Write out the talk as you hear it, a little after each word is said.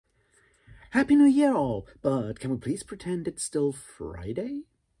Happy New Year all, but can we please pretend it's still Friday?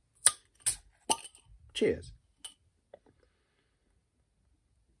 Cheers.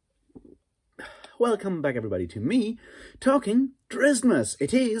 Welcome back everybody to me talking Drizztmas.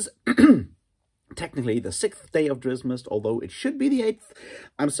 It is technically the 6th day of Drizztmas, although it should be the 8th.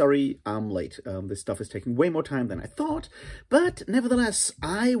 I'm sorry, I'm late. This stuff is taking way more time than I thought, but nevertheless,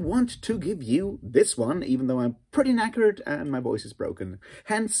 I want to give you this one, even though I'm pretty knackered and my voice is broken.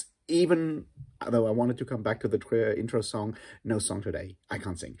 Hence, even though I wanted to come back to the intro song, no song today. I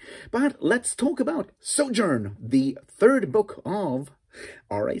can't sing. But let's talk about Sojourn, the 3rd book of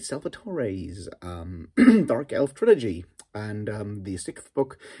R.A. Salvatore's Dark Elf trilogy, and the 6th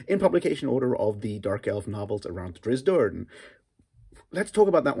book in publication order of the Dark Elf novels around Drizztmas. Let's talk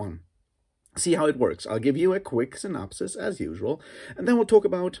about that one. See how it works. I'll give you a quick synopsis as usual, and then we'll talk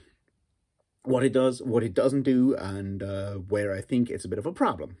about what it does, what it doesn't do, and where I think it's a bit of a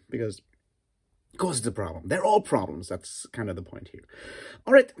problem, because of course it's a problem. They're all problems. That's kind of the point here.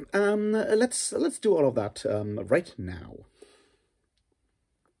 All right, let's do all of that right now.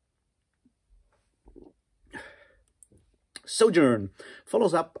 Sojourn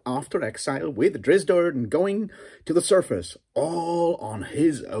follows up after exile with Drizztmas going to the surface all on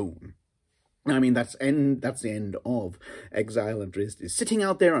his own. I mean, that's the end of exile, and Drizzt is sitting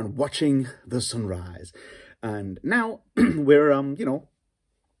out there and watching the sunrise. And now we're,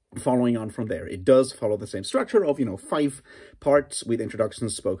 following on from there. It does follow the same structure of, 5 parts with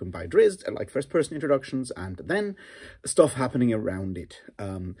introductions spoken by Drizzt, like first-person introductions, and then stuff happening around it.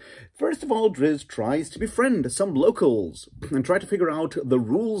 First of all, Drizzt tries to befriend some locals and try to figure out the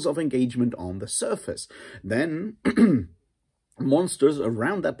rules of engagement on the surface. Then monsters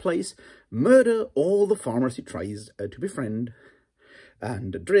around that place murder all the farmers he tries to befriend,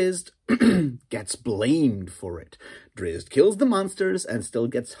 and Drizzt gets blamed for it. Drizzt kills the monsters and still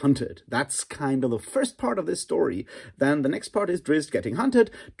gets hunted. That's kind of the first part of this story. Then the next part is Drizzt getting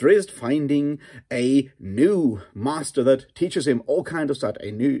hunted, Drizzt finding a new master that teaches him all kinds of stuff,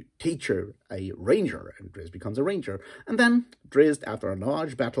 a new teacher, a ranger, and Drizzt becomes a ranger. And then Drizzt, after a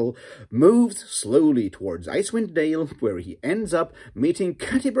large battle, moves slowly towards Icewind Dale, where he ends up meeting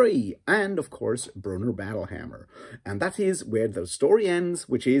Catti and, of course, Brunner Battlehammer. And that is where the story ends,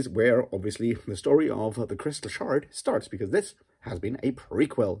 which is where, obviously, the story of the Crystal Shard starts, because this has been a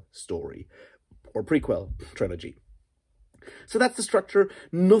prequel story, or prequel trilogy. So that's the structure.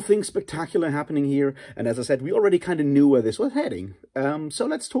 Nothing spectacular happening here, and as I said, we already kind of knew where this was heading. So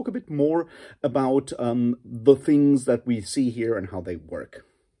let's talk a bit more about the things that we see here and how they work.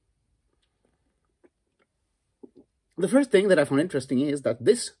 The first thing that I find interesting is that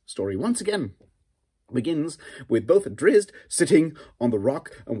this story, once again, begins with both Drizzt sitting on the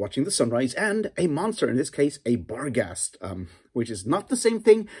rock and watching the sunrise, and a monster, in this case a Barghast, which is not the same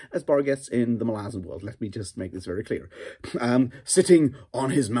thing as Barghasts in the Malazan world. Let me just make this very clear. Sitting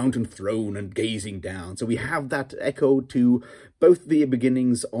on his mountain throne and gazing down. So we have that echo to both the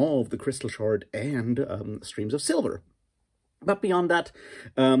beginnings of the Crystal Shard and Streams of Silver. But beyond that,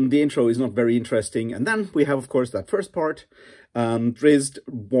 the intro is not very interesting. And then we have, of course, that first part, Drizzt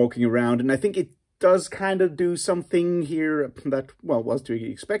walking around, and I think it does kind of do something here that, well, was to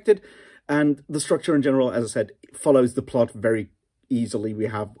be expected. And the structure in general, as I said, follows the plot very easily. We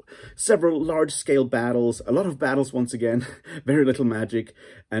have several large-scale battles, a lot of battles once again, very little magic,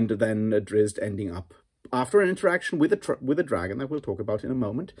 and then Drizzt ending up, after an interaction with a dragon that we'll talk about in a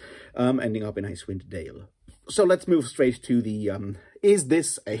moment, ending up in Icewind Dale. So let's move straight to the, is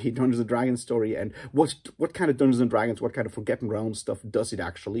this a Dungeons & Dragons story, and what kind of Dungeons & Dragons, what kind of Forgotten Realms stuff does it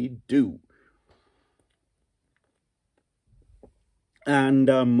actually do? And,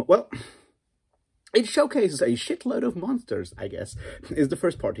 well, it showcases a shitload of monsters, I guess, is the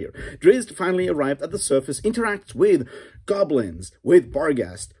first part here. Drizzt finally arrived at the surface, interacts with goblins, with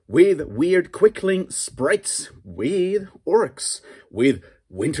Barghast, with weird quickling sprites, with orcs, with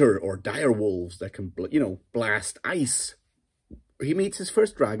winter or dire wolves that can, blast ice. He meets his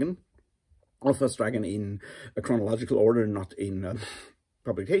first dragon, or first dragon in a chronological order, not in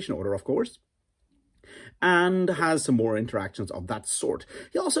publication order, of course, and has some more interactions of that sort.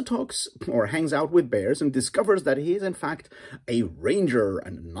 He also talks or hangs out with bears and discovers that he is in fact a ranger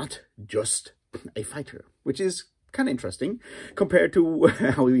and not just a fighter, which is kind of interesting compared to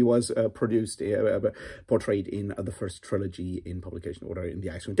how he was portrayed in the first trilogy in publication order, in the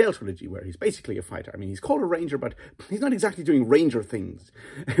Icewind Dale trilogy, where he's basically a fighter. I mean, he's called a ranger, but he's not exactly doing ranger things.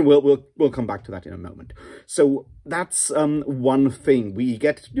 We'll come back to that in a moment. So that's one thing. We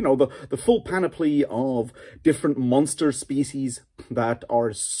get, the full panoply of different monster species that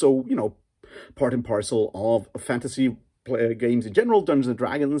are so, part and parcel of fantasy play games in general, Dungeons and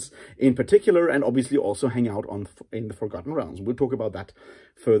Dragons in particular, and obviously also hang out in the Forgotten Realms. We'll talk about that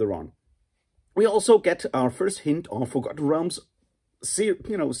further on. We also get our first hint of Forgotten Realms,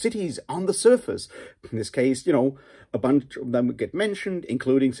 cities on the surface. In this case, a bunch of them get mentioned,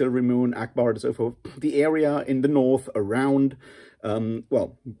 including Silverymoon, Akbar, and so forth. The area in the north around,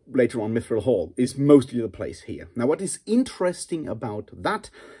 well, later on Mithril Hall is mostly the place here. Now, what is interesting about that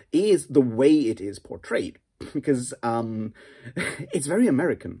is the way it is portrayed, because it's very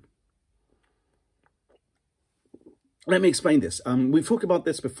American. Let me explain this. We've talked about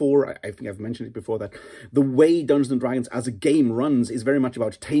this before. I think I've mentioned it before, that the way Dungeons & Dragons as a game runs is very much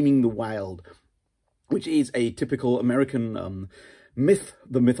about taming the wild, which is a typical American myth,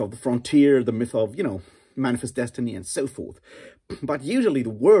 the myth of the frontier, the myth of, manifest destiny and so forth. But usually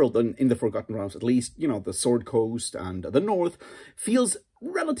the world, in the Forgotten Realms at least, the Sword Coast and the North, feels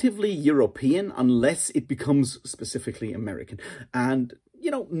relatively European unless it becomes specifically American. And,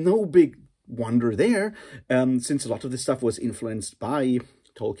 no big wonder there, since a lot of this stuff was influenced by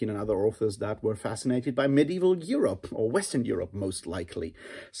Tolkien and other authors that were fascinated by medieval Europe, or Western Europe most likely.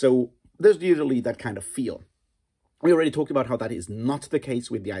 So there's usually that kind of feel. We already talked about how that is not the case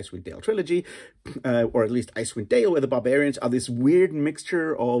with the Icewind Dale trilogy, or at least Icewind Dale, where the barbarians are this weird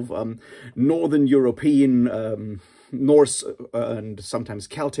mixture of Northern European, Norse, and sometimes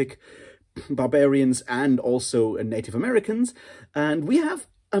Celtic barbarians, and also Native Americans. And we have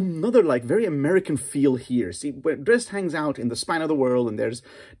another, very American feel here. See, where Drizzt hangs out in the spine of the world, and there's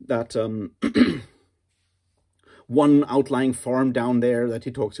that one outlying farm down there that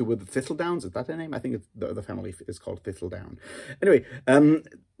he talks to with the Thistledowns. Is that their name? I think the family is called Thistledown. Anyway,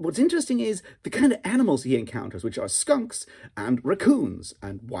 what's interesting is the kind of animals he encounters, which are skunks and raccoons.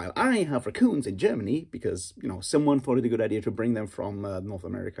 And while I have raccoons in Germany, because, someone thought it a good idea to bring them from North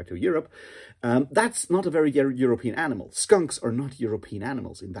America to Europe, that's not a very European animal. Skunks are not European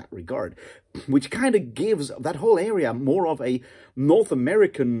animals in that regard, which kind of gives that whole area more of a North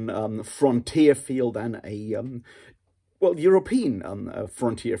American frontier feel than a European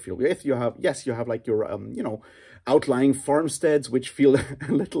frontier feel. If you have, you have your outlying farmsteads, which feel a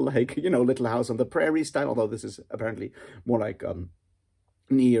little like, Little House on the Prairie style, although this is apparently more like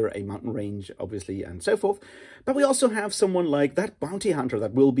near a mountain range, obviously, and so forth. But we also have someone like that bounty hunter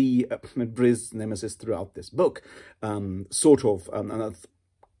that will be Drizzt's nemesis throughout this book, sort of,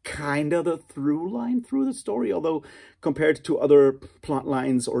 kind of the through line through the story, although compared to other plot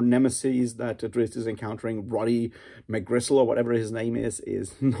lines or nemesis that Drizzt is encountering, Roddy McGristle, or whatever his name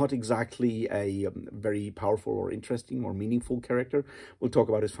is not exactly a very powerful or interesting or meaningful character. We'll talk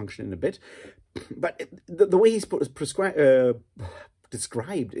about his function in a bit. But the way he's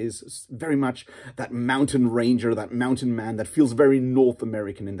described is very much that mountain ranger, that mountain man that feels very North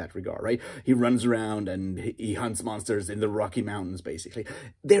American in that regard, right? He runs around and he hunts monsters in the Rocky Mountains, basically.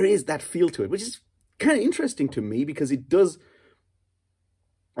 There is that feel to it, which is kind of interesting to me because it does,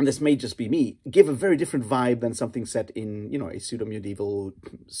 and this may just be me, give a very different vibe than something set in, a pseudo-medieval,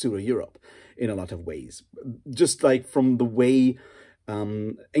 pseudo-Europe in a lot of ways. Just like from the way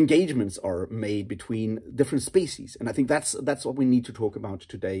engagements are made between different species, and I think that's what we need to talk about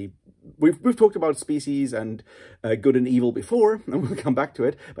today. We've talked about species and good and evil before, and we'll come back to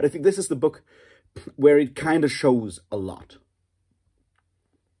it. But I think this is the book where it kind of shows a lot.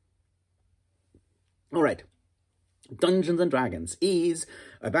 All right, Dungeons and Dragons is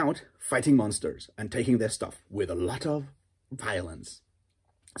about fighting monsters and taking their stuff with a lot of violence.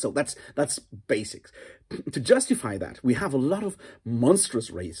 So that's basics. To justify that, we have a lot of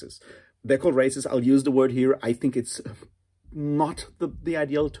monstrous races. They're called races. I'll use the word here. I think it's not the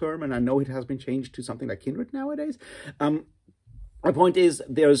ideal term, and I know it has been changed to something like kindred nowadays. My point is,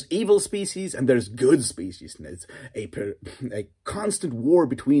 there's evil species and there's good species, and it's a constant war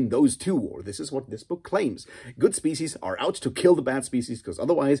between those two, or this is what this book claims. Good species are out to kill the bad species, because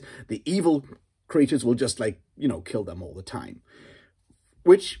otherwise the evil creatures will just, kill them all the time.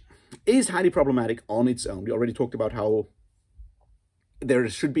 Which is highly problematic on its own. We already talked about how there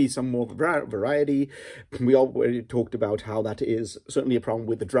should be some more variety. We already talked about how that is certainly a problem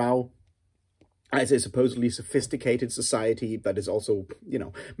with the Drow, as a supposedly sophisticated society that is also,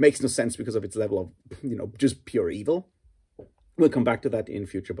 makes no sense because of its level of, just pure evil. We'll come back to that in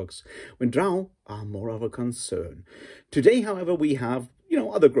future books, when Drow are more of a concern. Today, however, we have,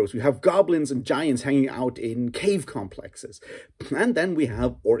 other groups. We have goblins and giants hanging out in cave complexes. And then we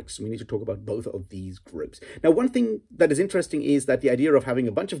have orcs. We need to talk about both of these groups. Now, one thing that is interesting is that the idea of having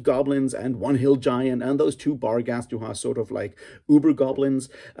a bunch of goblins and one hill giant and those two Barghast who are sort of like uber goblins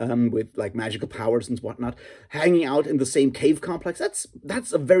with like magical powers and whatnot, hanging out in the same cave complex,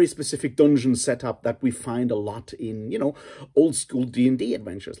 that's a very specific dungeon setup that we find a lot in, old school D&D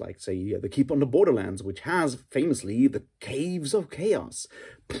adventures, like, say, the Keep on the Borderlands, which has famously the Caves of Chaos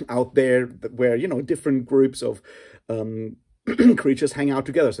out there, where different groups of creatures hang out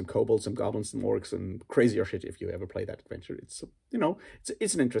together, some kobolds, some goblins, some orcs, and crazier shit. If you ever play that adventure, it's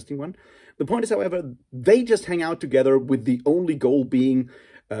it's an interesting one. The point is, however, they just hang out together with the only goal being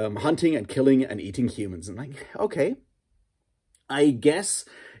hunting and killing and eating humans. And like, okay, I guess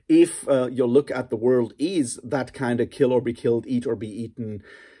if your look at the world is that kind of kill or be killed, eat or be eaten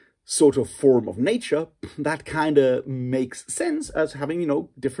sort of form of nature, that kind of makes sense as having,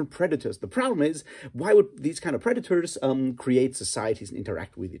 different predators. The problem is, why would these kind of predators create societies and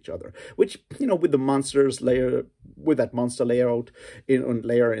interact with each other? Which, with the monsters layer, with that monster layer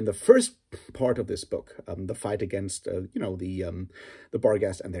in the first part of this book, the fight against, the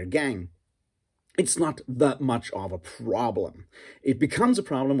Barghast and their gang, it's not that much of a problem. It becomes a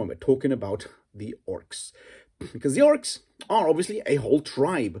problem when we're talking about the orcs. Because the orcs are obviously a whole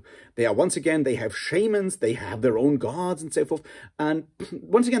tribe. They have shamans, they have their own gods and so forth. And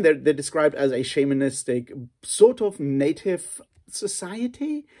once again, they're described as a shamanistic sort of native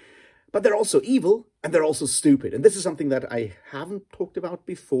society. But they're also evil, and they're also stupid. And this is something that I haven't talked about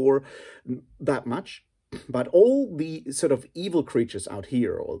before that much. But all the sort of evil creatures out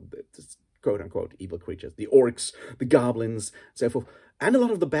here, or the quote-unquote evil creatures, the orcs, the goblins, so forth, and a lot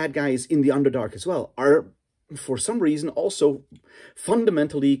of the bad guys in the Underdark as well, are for some reason also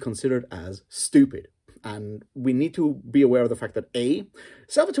fundamentally considered as stupid. And we need to be aware of the fact that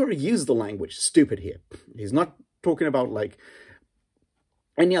Salvatore used the language stupid here. He's not talking about like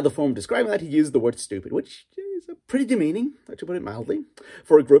any other form of describing that. He used the word stupid, which is pretty demeaning, to put it mildly,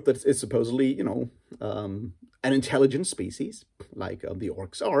 for a group that is supposedly, an intelligent species, like the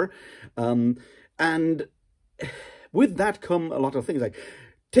orcs are. And with that come a lot of things, like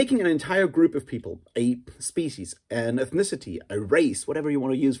taking an entire group of people, a species, an ethnicity, a race, whatever you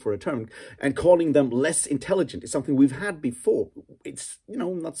want to use for a term, and calling them less intelligent is something we've had before. It's,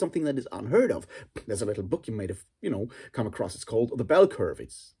 not something that is unheard of. There's a little book you might have, come across. It's called The Bell Curve.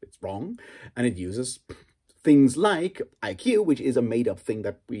 It's wrong, and it uses things like IQ, which is a made-up thing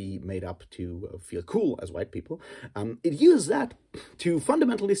that we made up to feel cool as white people. It uses that to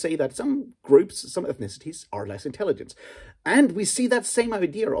fundamentally say that some groups, some ethnicities are less intelligent. And we see that same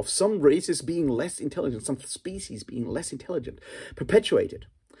idea of some races being less intelligent, some species being less intelligent, perpetuated.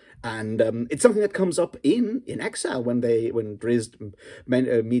 And it's something that comes up in Exile when Drizzt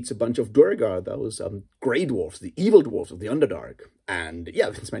meets a bunch of Duergar, those grey dwarfs, the evil dwarfs of the Underdark. And yeah,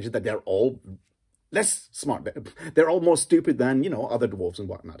 it's mentioned that they're all less smart. They're all more stupid than, other dwarves and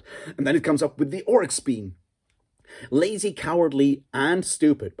whatnot. And then it comes up with the orcs being lazy, cowardly, and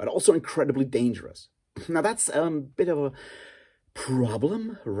stupid, but also incredibly dangerous. Now that's a bit of a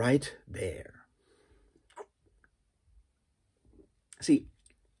problem right there. See,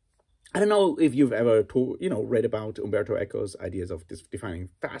 I don't know if you've ever read about Umberto Eco's ideas of defining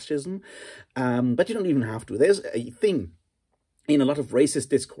fascism, but you don't even have to. There's a thing in a lot of racist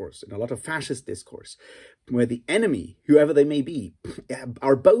discourse, in a lot of fascist discourse, where the enemy, whoever they may be,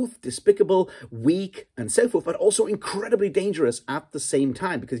 are both despicable, weak, and so forth, but also incredibly dangerous at the same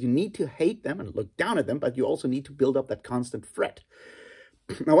time, because you need to hate them and look down at them, but you also need to build up that constant threat.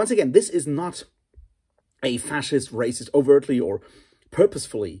 Now, once again, this is not a fascist, racist, overtly or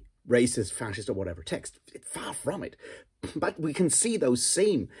purposefully racist, fascist, or whatever text. It's far from it. But we can see those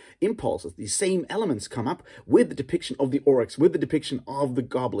same impulses, these same elements come up with the depiction of the orcs, with the depiction of the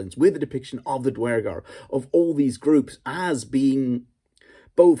goblins, with the depiction of the Duergar, of all these groups as being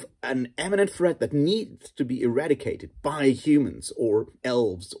both an imminent threat that needs to be eradicated by humans or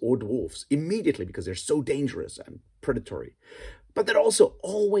elves or dwarfs immediately because they're so dangerous and predatory. But they're also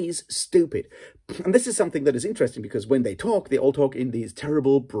always stupid. And this is something that is interesting because when they all talk in these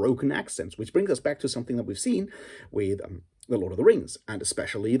terrible broken accents, which brings us back to something that we've seen with The Lord of the Rings, and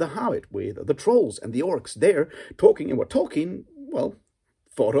especially The Hobbit, with the trolls and the orcs. They're talking in what Tolkien, well,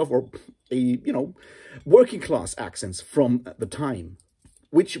 thought of, or working class accents from the time,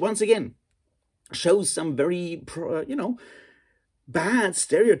 which once again shows some very, bad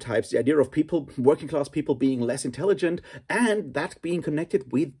stereotypes, the idea of people, working class people being less intelligent, and that being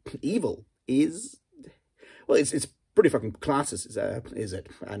connected with evil is, well, it's pretty fucking classes is it?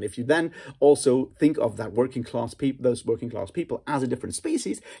 And if you then also think of that working class people, those working class people as a different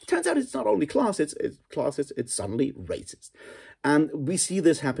species, it turns out it's not only class, it's suddenly racist. And we see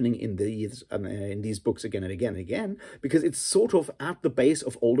this happening in these books again and again and again, because it's sort of at the base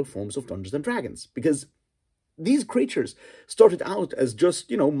of older forms of Dungeons and Dragons, because these creatures started out as just,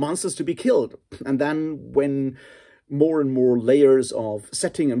 monsters to be killed. And then when more and more layers of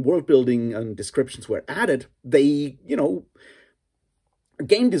setting and world building and descriptions were added, they,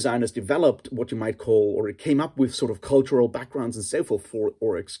 game designers developed what you might call, or it came up with sort of cultural backgrounds and so forth for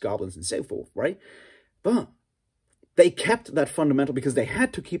orcs, goblins, and so forth, right? But they kept that fundamental because they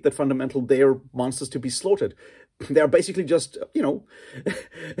had to keep that fundamental. They're monsters to be slaughtered. They're basically just,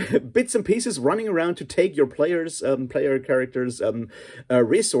 bits and pieces running around to take your player characters'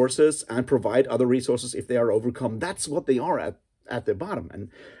 resources and provide other resources if they are overcome. That's what they are at their bottom. And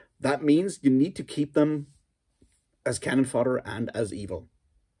that means you need to keep them as cannon fodder and as evil.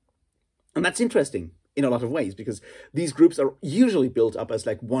 And that's interesting in a lot of ways, because these groups are usually built up as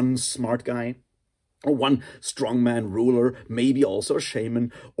like one smart guy, or one strongman ruler, maybe also a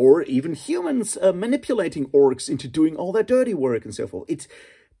shaman, or even humans manipulating orcs into doing all their dirty work and so forth. It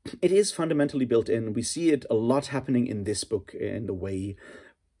is fundamentally built in. We see it a lot happening in this book in the way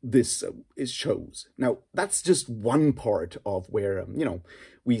this shows. Now, that's just one part of where,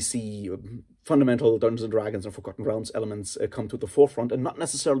 we see fundamental Dungeons & Dragons and Forgotten Realms elements come to the forefront and not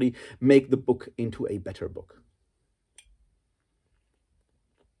necessarily make the book into a better book.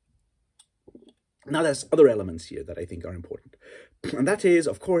 Now, there's other elements here that I think are important. And that is,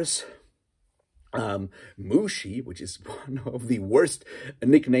 of course, Mushi, which is one of the worst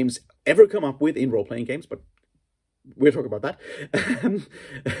nicknames ever come up with in role-playing games, but we'll talk about that.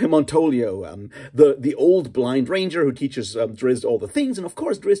 Montolio, the old blind ranger who teaches Drizzt all the things. And of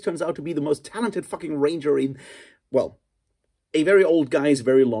course, Drizzt turns out to be the most talented fucking ranger in, well, a very old guy's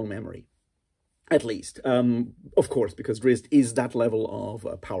very long memory. At least, of course, because Drizzt is that level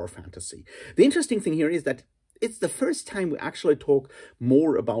of power fantasy. The interesting thing here is that it's the first time we actually talk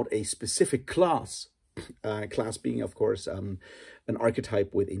more about a specific class. Class being, of course, an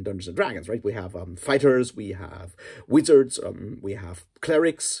archetype within Dungeons & Dragons, right? We have fighters, we have wizards, we have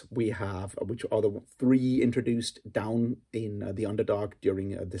clerics, we have, which are the three introduced down in the Underdog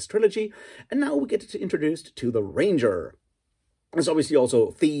during this trilogy. And now we get introduced to the ranger. There's obviously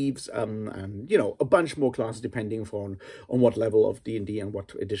also thieves, and, a bunch more classes depending on what level of D&D and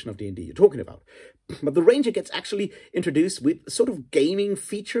what edition of D&D you're talking about. But the ranger gets actually introduced with sort of gaming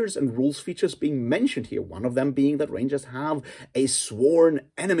features and rules features being mentioned here. One of them being that rangers have a sworn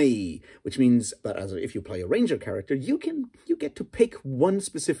enemy, which means that if you play a ranger character, you get to pick one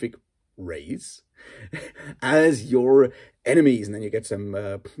specific race as your enemies, and then you get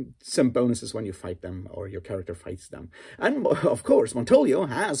some bonuses when you fight them or your character fights them. And of course, Montolio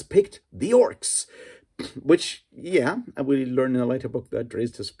has picked the orcs, which, yeah, we learn in a later book that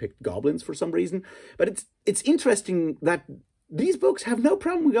Drizzt has picked goblins for some reason. But it's interesting that these books have no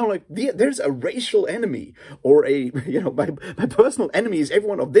problem with going like, there's a racial enemy, or my personal enemy is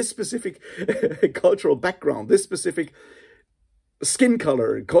everyone of this specific cultural background, this specific skin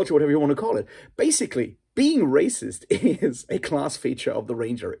color, culture, whatever you want to call it. Basically, being racist is a class feature of the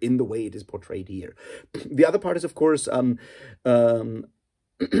ranger in the way it is portrayed here. The other part is, of course,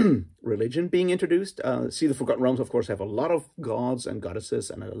 religion being introduced. See, the Forgotten Realms, of course, have a lot of gods and goddesses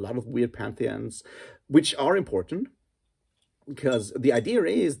and a lot of weird pantheons, which are important. Because the idea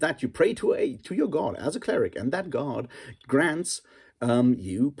is that you pray to your god as a cleric, and that god grants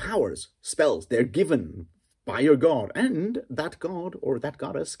you powers, spells. They're given by your god, and that god or that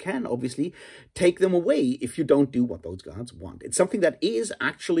goddess can obviously take them away if you don't do what those gods want. It's something that is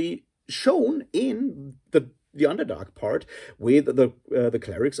actually shown in the Underdark part with the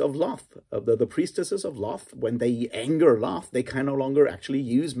clerics of Loth, the priestesses of Loth. When they anger Loth, they can no longer actually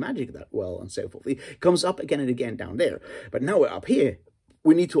use magic that well and so forth. It comes up again and again down there. But now we're up here.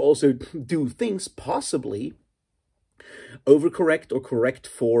 We need to also do things possibly overcorrect or correct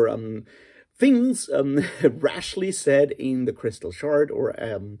for things rashly said in the Crystal Shard or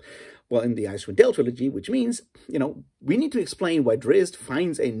in the Icewind Dale trilogy, which means, we need to explain why Drizzt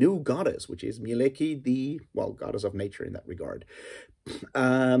finds a new goddess, which is Mieleki, the, goddess of nature in that regard.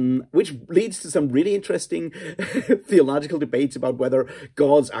 Which leads to some really interesting theological debates about whether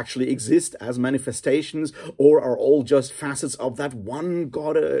gods actually exist as manifestations or are all just facets of that one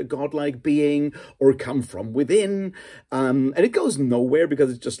godlike being or come from within. And it goes nowhere because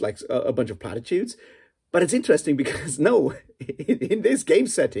it's just like a bunch of platitudes. But it's interesting because, no, in this game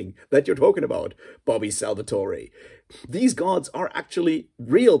setting that you're talking about, Bobby Salvatore, these gods are actually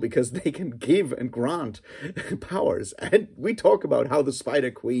real because they can give and grant powers. And we talk about how the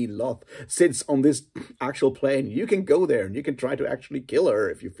Spider Queen Loth sits on this actual plane. You can go there and you can try to actually kill her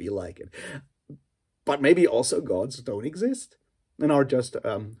if you feel like it. But maybe also gods don't exist and are just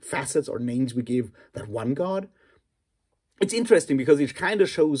facets or names we give that one god. It's interesting because it kind of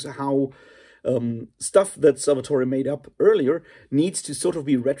shows how stuff that Salvatore made up earlier needs to sort of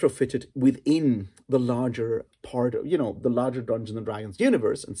be retrofitted within the larger part of, the larger Dungeons and Dragons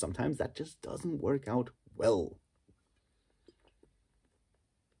universe, and sometimes that just doesn't work out well.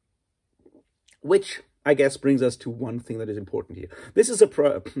 Which, I guess, brings us to one thing that is important here. This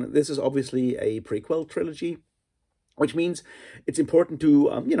is obviously a prequel trilogy, which means it's important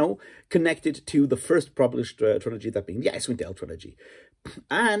to, connect it to the first published trilogy, that being the Icewind Dale trilogy.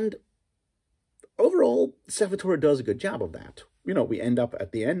 And overall, Salvatore does a good job of that. We end up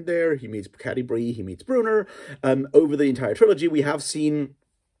at the end there. He meets Catti-brie, he meets Brunner. Over the entire trilogy, we have seen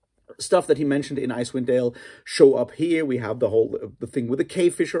stuff that he mentioned in Icewind Dale show up here. We have the thing with the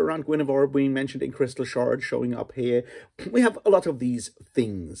cave fisher around Guinevere being mentioned in Crystal Shard showing up here. We have a lot of these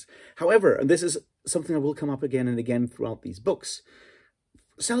things. However, and this is something that will come up again and again throughout these books,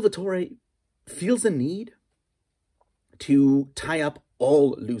 Salvatore feels the need to tie up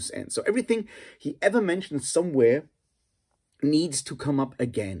all loose ends. So everything he ever mentions somewhere needs to come up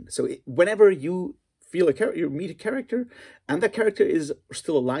again. So whenever you you meet a character, and that character is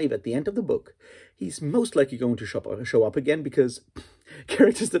still alive at the end of the book, he's most likely going to show up again, because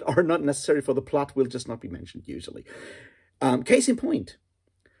characters that are not necessary for the plot will just not be mentioned usually. Case in point,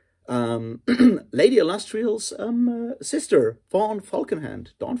 Lady Illustrial's sister, Dawn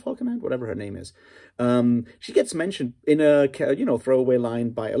Falconhand, whatever her name is. She gets mentioned in a throwaway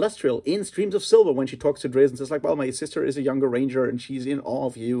line by Illustrial in Streams of Silver when she talks to Drizzt and says, like, well, my sister is a younger ranger and she's in awe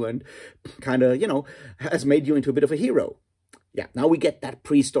of you and kind of, has made you into a bit of a hero. Yeah, now we get that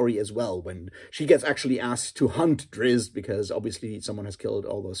pre-story as well, when she gets actually asked to hunt Drizzt because obviously someone has killed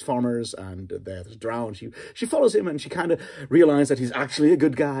all those farmers and they're drowned. She follows him and she kind of realizes that he's actually a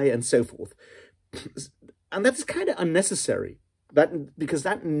good guy and so forth. And that's kind of unnecessary, because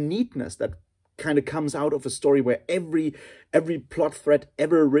that neatness that kind of comes out of a story where every plot thread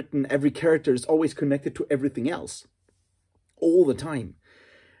ever written, every character is always connected to everything else all the time.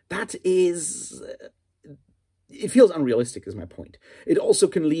 That is... It feels unrealistic, is my point. It also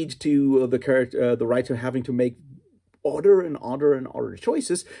can lead to the writer having to make odder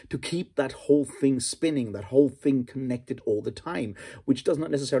choices to keep that whole thing spinning, that whole thing connected all the time, which does not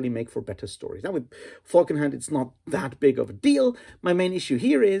necessarily make for better stories. Now, with Falconhand, it's not that big of a deal. My main issue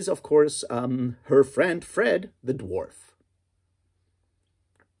here is, of course, her friend Fred, the dwarf.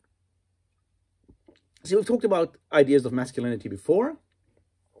 See, we've talked about ideas of masculinity before,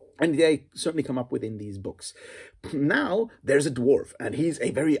 and they certainly come up within these books. Now, there's a dwarf, and he's a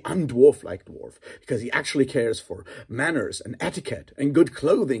very undwarf-like dwarf, because he actually cares for manners and etiquette and good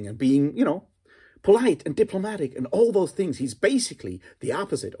clothing and being, polite and diplomatic and all those things. He's basically the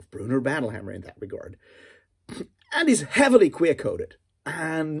opposite of Brunner Battlehammer in that regard. And he's heavily queer-coded.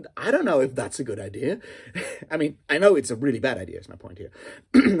 And I don't know if that's a good idea. I mean, I know it's a really bad idea, is my point here.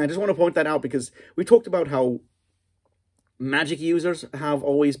 I just want to point that out because we talked about how magic users have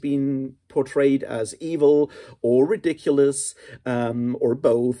always been portrayed as evil or ridiculous, or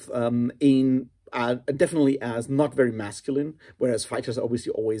both, definitely as not very masculine, whereas fighters are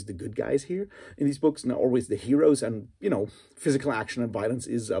obviously always the good guys here in these books, and always the heroes, and, physical action and violence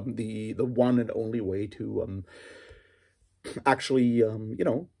is the one and only way to actually,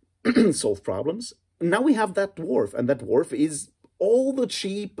 solve problems. Now we have that dwarf, and that dwarf is all the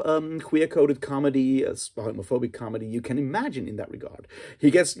cheap, queer-coded comedy, homophobic comedy you can imagine in that regard. He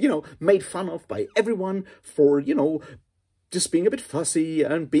gets, made fun of by everyone for, just being a bit fussy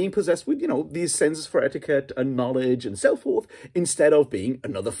and being possessed with, these senses for etiquette and knowledge and so forth, instead of being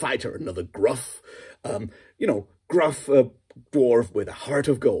another fighter, another gruff, dwarf with a heart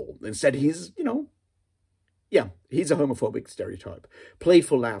of gold. Instead, he's, he's a homophobic stereotype, played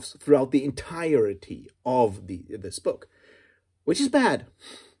for laughs throughout the entirety of this book. Which is bad,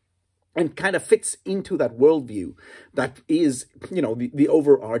 and kind of fits into that worldview that is, the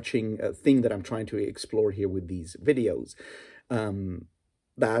overarching thing that I'm trying to explore here with these videos.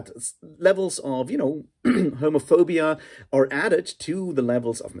 That levels of, homophobia are added to the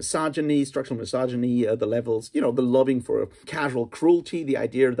levels of misogyny, structural misogyny, the levels, the loving for casual cruelty, the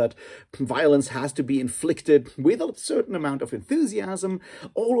idea that violence has to be inflicted with a certain amount of enthusiasm.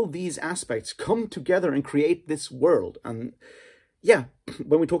 All of these aspects come together and create this world. And yeah,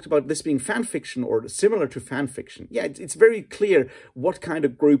 when we talked about this being fan fiction or similar to fan fiction, yeah, it's very clear what kind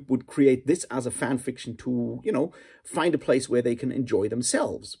of group would create this as a fan fiction to, you know, find a place where they can enjoy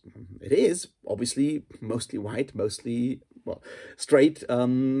themselves. It is obviously mostly white, mostly, well, straight,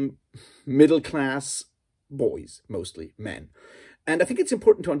 middle class boys, mostly men. And I think it's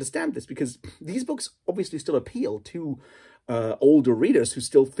important to understand this because these books obviously still appeal to older readers who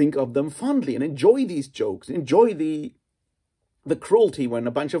still think of them fondly and enjoy these jokes, enjoy the cruelty when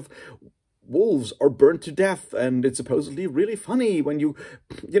a bunch of wolves are burnt to death, and it's supposedly really funny when you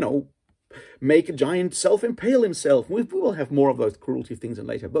know, make a giant self-impale himself. We will have more of those cruelty things in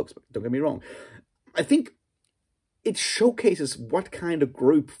later books, but don't get me wrong. I think it showcases what kind of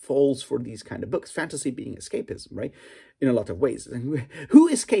group falls for these kind of books, fantasy being escapism, right? In a lot of ways. And who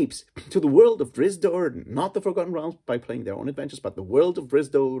escapes to the world of Drizztmas, not the Forgotten Realms by playing their own adventures, but the world of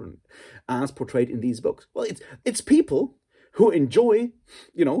Drizztmas as portrayed in these books? Well, it's people who enjoy,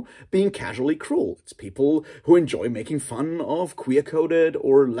 you know, being casually cruel. It's people who enjoy making fun of queer-coded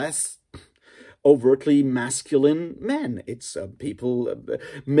or less overtly masculine men. It's people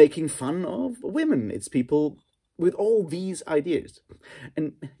making fun of women. It's people with all these ideas.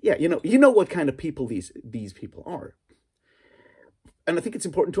 And yeah, you know what kind of people these people are. And I think it's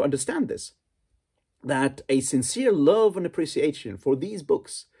important to understand this, that a sincere love and appreciation for these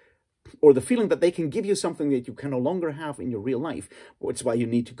books, or the feeling that they can give you something that you can no longer have in your real life, which is why you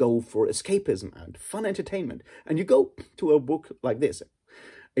need to go for escapism and fun entertainment. And you go to a book like this,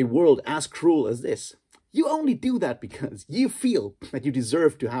 A World as Cruel as This. You only do that because you feel that you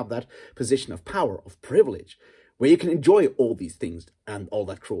deserve to have that position of power, of privilege, where you can enjoy all these things and all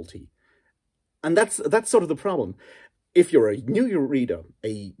that cruelty. And that's sort of the problem. If you're a new reader,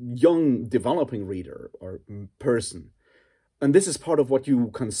 a young developing reader or person, and this is part of what you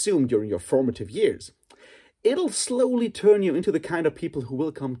consume during your formative years, it'll slowly turn you into the kind of people who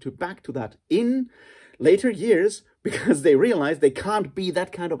will come back to that in later years because they realize they can't be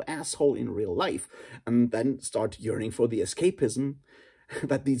that kind of asshole in real life, and then start yearning for the escapism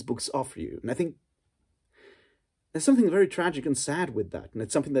that these books offer you. And I think there's something very tragic and sad with that, and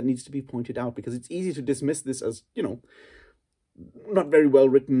it's something that needs to be pointed out because it's easy to dismiss this as, you know, not very well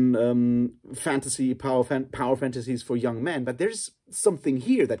written fantasy, power fantasies for young men, but there's something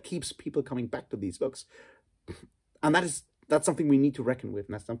here that keeps people coming back to these books. And that's something we need to reckon with,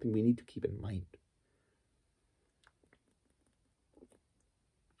 and that's something we need to keep in mind.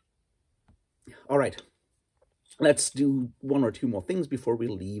 All right, let's do one or two more things before we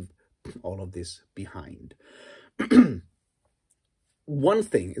leave all of this behind. One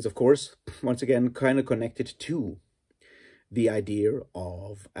thing is, of course, once again, kind of connected to the idea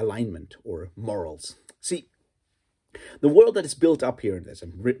of alignment or morals. See, the world that is built up here, there's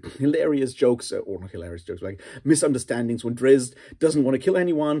some hilarious jokes, or not hilarious jokes, like misunderstandings when Drizzt doesn't want to kill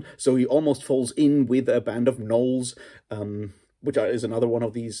anyone, so he almost falls in with a band of gnolls, which is another one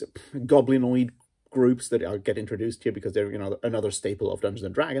of these goblinoid groups that get introduced here because they're, you know, another staple of Dungeons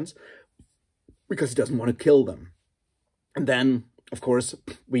and Dragons, because he doesn't want to kill them. And then, of course,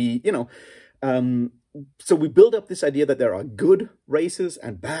 we, you know, so we build up this idea that there are good races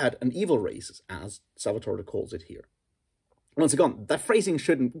and bad and evil races, as Salvatore calls it here. Once again, that phrasing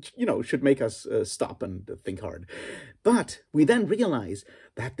should make us stop and think hard. But we then realize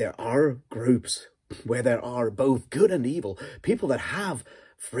that there are groups where there are both good and evil, people that have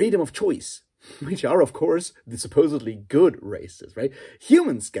freedom of choice, which are, of course, the supposedly good races, right?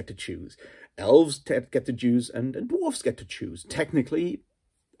 Humans get to choose. Elves get to choose, and dwarves get to choose, technically,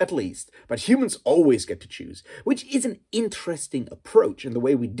 at least. But humans always get to choose, which is an interesting approach. And the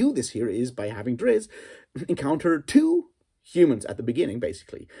way we do this here is by having Drizzt encounter two humans at the beginning,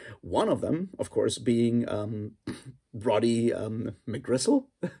 basically. One of them, of course, being Roddy McGristle,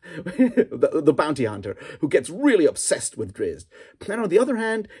 the bounty hunter, who gets really obsessed with Drizzt. And on the other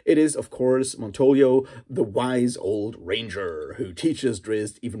hand, it is, of course, Montolio, the wise old ranger, who teaches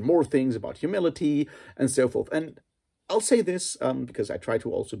Drizzt even more things about humility and so forth. And I'll say this because I try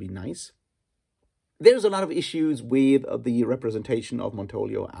to also be nice. There's a lot of issues with the representation of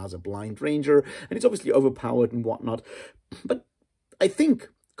Montolio as a blind ranger, and he's obviously overpowered and whatnot. But I think,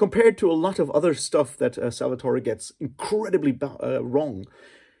 compared to a lot of other stuff that Salvatore gets incredibly wrong,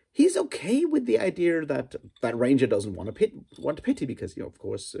 he's okay with the idea that that ranger doesn't want pity because, you know, of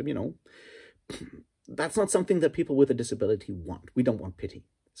course, you know, that's not something that people with a disability want. We don't want pity.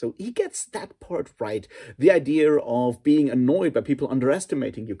 So he gets that part right. The idea of being annoyed by people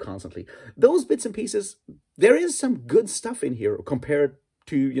underestimating you constantly. Those bits and pieces, there is some good stuff in here compared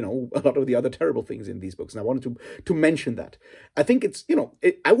to, you know, a lot of the other terrible things in these books. And I wanted to mention that. I think it's, you know,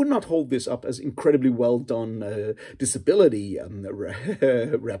 I would not hold this up as incredibly well done disability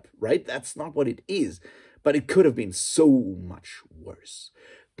rep, right? That's not what it is. But it could have been so much worse.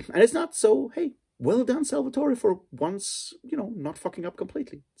 And it's not, so, hey, well done, Salvatore, for once, you know, not fucking up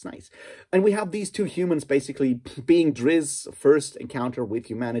completely. It's nice. And we have these two humans basically being Drizzt's first encounter with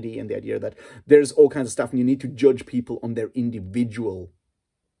humanity, and the idea that there's all kinds of stuff and you need to judge people on their individual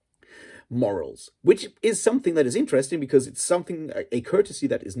morals, which is something that is interesting because it's something, a courtesy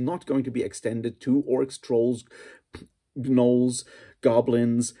that is not going to be extended to orcs, trolls, gnolls,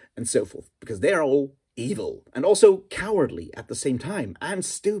 goblins, and so forth, because they're all evil and also cowardly at the same time and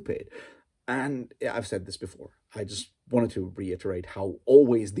stupid. And I've said this before. I just wanted to reiterate how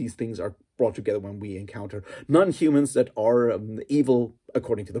always these things are brought together when we encounter non-humans that are evil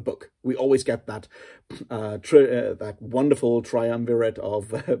according to the book. We always get that that wonderful triumvirate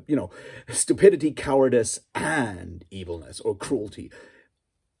of, you know, stupidity, cowardice, and evilness or cruelty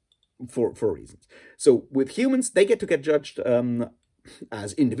for reasons. So with humans, they get judged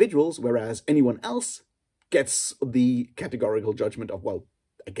as individuals, whereas anyone else gets the categorical judgment of, well,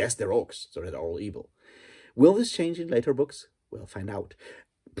 I guess they're orcs, so they're all evil. Will this change in later books? We'll find out.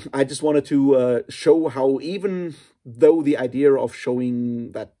 I just wanted to show how, even though the idea of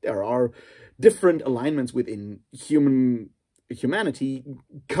showing that there are different alignments within humanity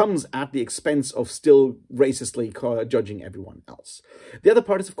comes at the expense of still racistly judging everyone else. The other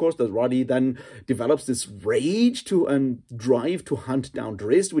part is, of course, that Roddy then develops this rage to and drive to hunt down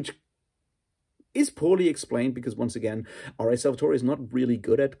Drizzt, which is poorly explained because, once again, R.A. Salvatore is not really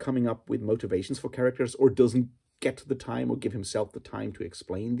good at coming up with motivations for characters, or doesn't get the time or give himself the time to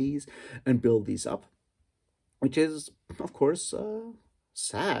explain these and build these up, which is, of course,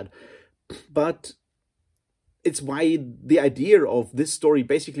 sad. But it's why the idea of this story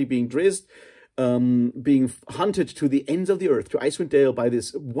basically being Drizzt being hunted to the ends of the earth, to Icewind Dale, by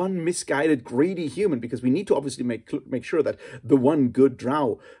this one misguided, greedy human, because we need to obviously make sure that the one good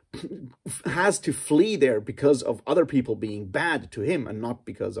drow has to flee there because of other people being bad to him and not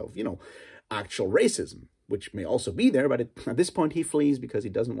because of, you know, actual racism, which may also be there. But at this point, he flees because he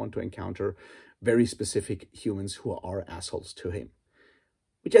doesn't want to encounter very specific humans who are assholes to him,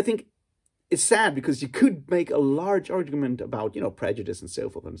 which I think is sad, because you could make a large argument about, you know, prejudice and so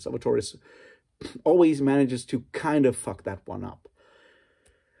forth, and Salvatore always manages to kind of fuck that one up.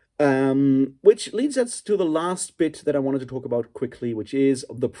 Which leads us to the last bit that I wanted to talk about quickly, which is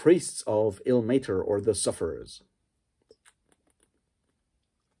the priests of Ilmater, or the sufferers.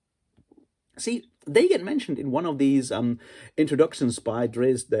 See, they get mentioned in one of these introductions by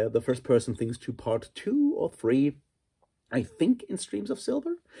Drizzt, the first person things, to part 2 or 3, I think, in Streams of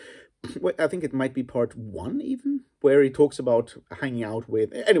Silver. I think it might be part 1 even, where he talks about hanging out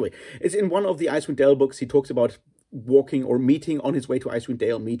with... Anyway, it's in one of the Icewind Dale books. He talks about walking or meeting on his way to Icewind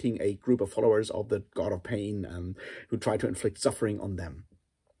Dale, meeting a group of followers of the God of Pain who try to inflict suffering on them.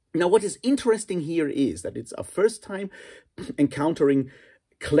 Now, what is interesting here is that it's a first time encountering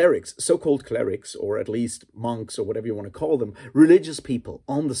clerics, so-called clerics, or at least monks, or whatever you want to call them, religious people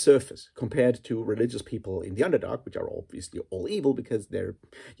on the surface, compared to religious people in the Underdark, which are obviously all evil because they're,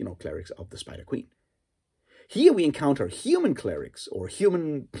 you know, clerics of the Spider Queen. Here we encounter human clerics, or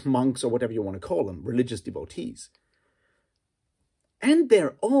human monks, or whatever you want to call them, religious devotees. And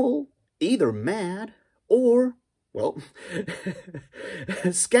they're all either mad or, well,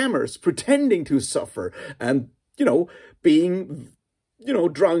 scammers, pretending to suffer and, you know, being, you know,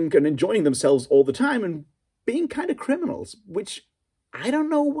 drunk and enjoying themselves all the time and being kind of criminals, which I don't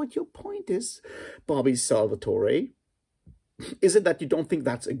know what your point is, Bobby Salvatore. Is it that you don't think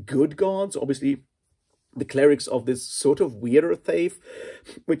that's a good god? So obviously, the clerics of this sort of weirder faith,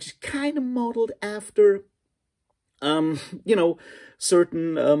 which is kind of modeled after, you know,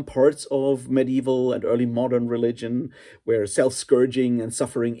 certain parts of medieval and early modern religion, where self-scourging and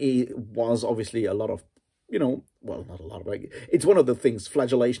suffering was obviously a lot of, you know, well, not a lot of, like, it's one of the things.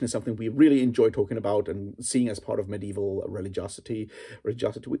 Flagellation is something we really enjoy talking about and seeing as part of medieval religiosity,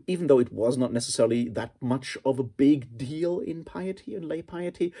 even though it was not necessarily that much of a big deal in piety and lay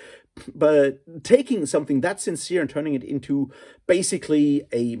piety. But taking something that sincere and turning it into basically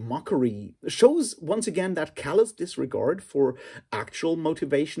a mockery shows, once again, that callous disregard for actual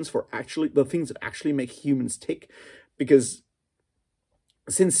motivations, for actually the things that actually make humans tick. Because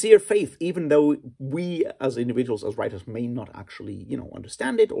sincere faith, even though we as individuals, as writers, may not actually, you know,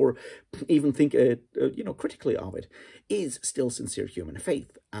 understand it or even think, you know, critically of it, is still sincere human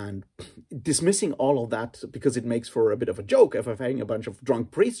faith. And dismissing all of that because it makes for a bit of a joke of having a bunch of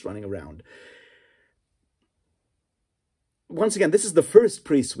drunk priests running around, once again, this is the first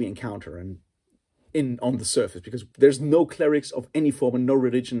priest we encounter, and on the surface, because there's no clerics of any form and no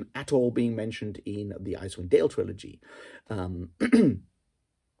religion at all being mentioned in the Icewind Dale trilogy.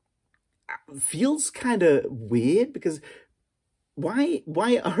 Feels kind of weird, because why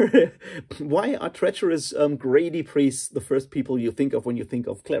are treacherous Grady priests the first people you think of when you think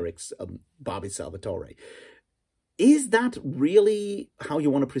of clerics, Bobby Salvatore? Is that really how you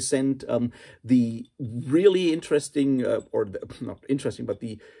want to present the really interesting, not interesting, but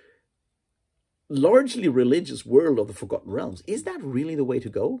the largely religious world of the Forgotten Realms? Is that really the way to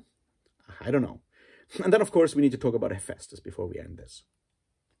go? I don't know. And then, of course, we need to talk about Hephaestus before we end this.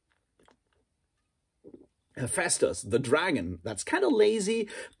 Hephaestus, the dragon, that's kind of lazy,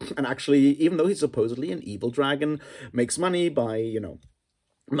 and actually, even though he's supposedly an evil dragon, makes money by, you know,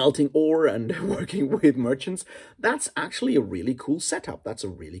 melting ore and working with merchants. That's actually a really cool setup. That's a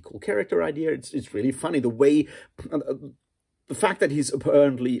really cool character idea. It's really funny, the way... the fact that he's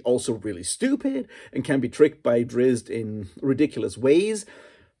apparently also really stupid and can be tricked by Drizzt in ridiculous ways.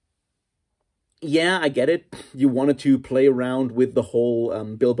 Yeah, I get it. You wanted to play around with the whole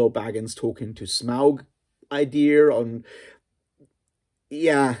Bilbo Baggins talking to Smaug idea on...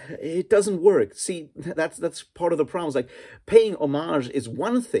 Yeah, it doesn't work. See, that's part of the problem. It's like, paying homage is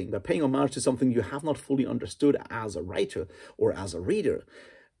one thing, but paying homage to something you have not fully understood as a writer or as a reader,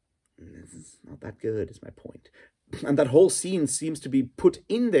 it's not that good, is my point. And that whole scene seems to be put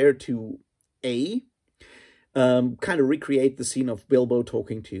in there to, kind of recreate the scene of Bilbo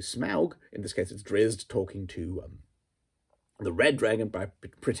talking to Smaug. In this case, it's Drizzt talking to the red dragon by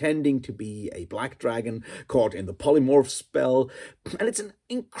pretending to be a black dragon caught in the polymorph spell. And it's an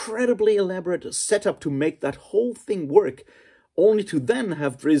incredibly elaborate setup to make that whole thing work, only to then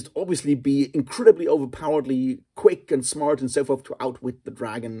have Drizzt obviously be incredibly overpoweredly quick and smart and so forth to outwit the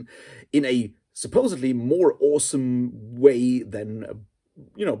dragon in a supposedly more awesome way than,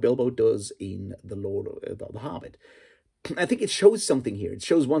 you know, Bilbo does in The Hobbit. I think it shows something here. It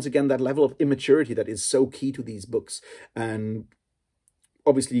shows, once again, that level of immaturity that is so key to these books, and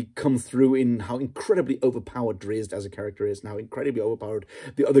obviously come through in how incredibly overpowered Drizzt as a character is, and how incredibly overpowered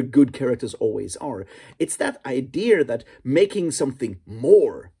the other good characters always are. It's that idea that making something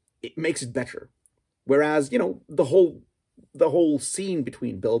more, it makes it better. Whereas, you know, the whole scene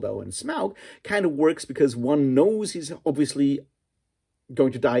between Bilbo and Smaug kind of works because one knows he's obviously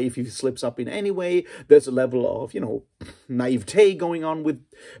going to die if he slips up in any way. There's a level of, you know, naivete going on with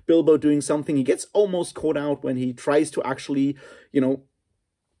Bilbo doing something. He gets almost caught out when he tries to actually, you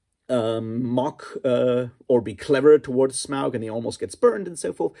know, mock or be clever towards Smaug, and he almost gets burned and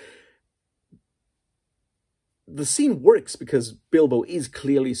so forth. The scene works because Bilbo is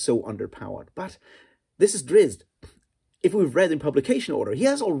clearly so underpowered, but this is Drizzt. If we've read in publication order, he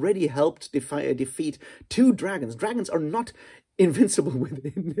has already helped defeat 2 dragons. Dragons are not invincible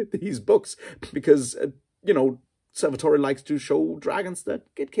within these books because, you know, Salvatore likes to show dragons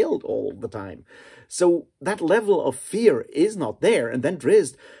that get killed all the time. So that level of fear is not there. And then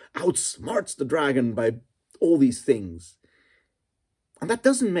Drizzt outsmarts the dragon by all these things. And that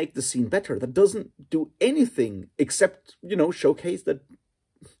doesn't make the scene better. That doesn't do anything except, you know, showcase that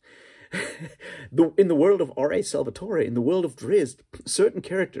in the world of R.A. Salvatore, in the world of Drizzt, certain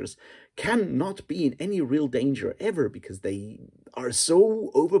characters cannot be in any real danger ever because they are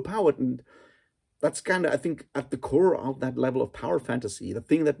so overpowered. And that's kind of, I think, at the core of that level of power fantasy. The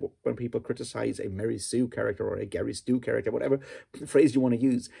thing that when people criticize a Mary Sue character or a Gary Stu character, whatever phrase you want to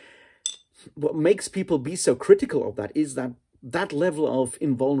use, what makes people be so critical of that is that that level of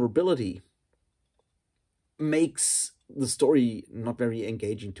invulnerability makes the story not very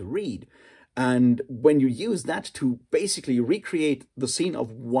engaging to read. And when you use that to basically recreate the scene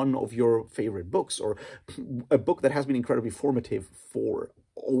of one of your favorite books, or a book that has been incredibly formative for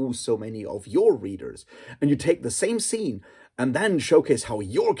oh so many of your readers, and you take the same scene and then showcase how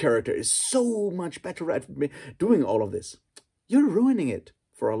your character is so much better at doing all of this, you're ruining it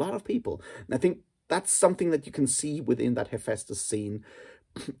for a lot of people. And I think that's something that you can see within that Hephaestus scene.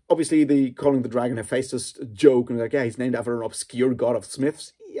 Obviously, the calling the dragon Hephaestus joke, and like, yeah, he's named after an obscure god of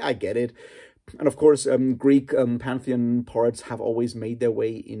smiths. Yeah, I get it. And of course, Greek pantheon parts have always made their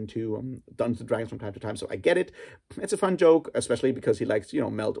way into Dungeons and Dragons from time to time, so I get it. It's a fun joke, especially because he likes, you know,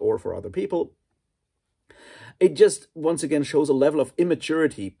 melt ore for other people. It just, once again, shows a level of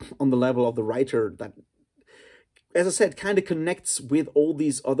immaturity on the level of the writer that, as I said, kind of connects with all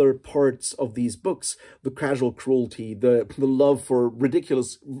these other parts of these books. The casual cruelty, the love for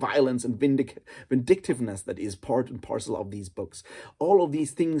ridiculous violence and vindictiveness that is part and parcel of these books. All of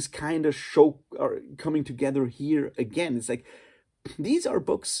these things kind of are coming together here again. It's like, these are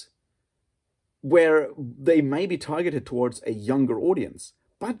books where they may be targeted towards a younger audience,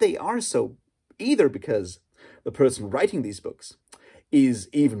 but they are so either because the person writing these books is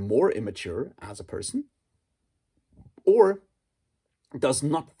even more immature as a person, or does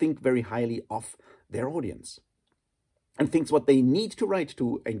not think very highly of their audience, and thinks what they need to write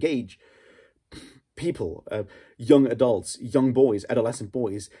to engage people, young adults, young boys, adolescent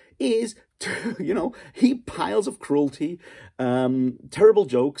boys, is to, heap piles of cruelty, terrible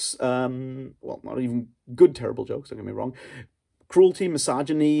jokes, well, not even good terrible jokes, don't get me wrong, cruelty,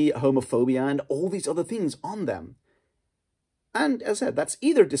 misogyny, homophobia, and all these other things on them. And as I said, that's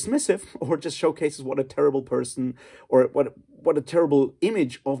either dismissive or just showcases what a terrible person or what a terrible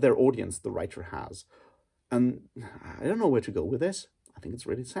image of their audience the writer has. And I don't know where to go with this. I think it's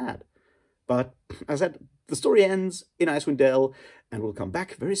really sad. But as I said, the story ends in Icewind Dale, and we'll come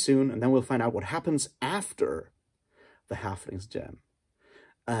back very soon, and then we'll find out what happens after the Halfling's Gem.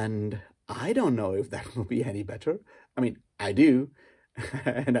 And I don't know if that will be any better. I mean, I do,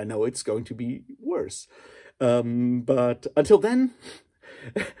 and I know it's going to be worse. But until then,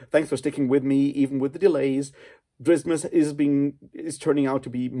 thanks for sticking with me, even with the delays. Drizztmas is turning out to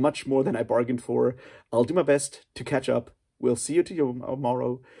be much more than I bargained for. I'll do my best to catch up. We'll see you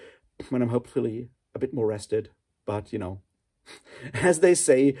tomorrow, when I'm hopefully a bit more rested. But, as they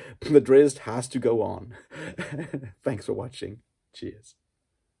say, the Drizzt has to go on. Thanks for watching. Cheers.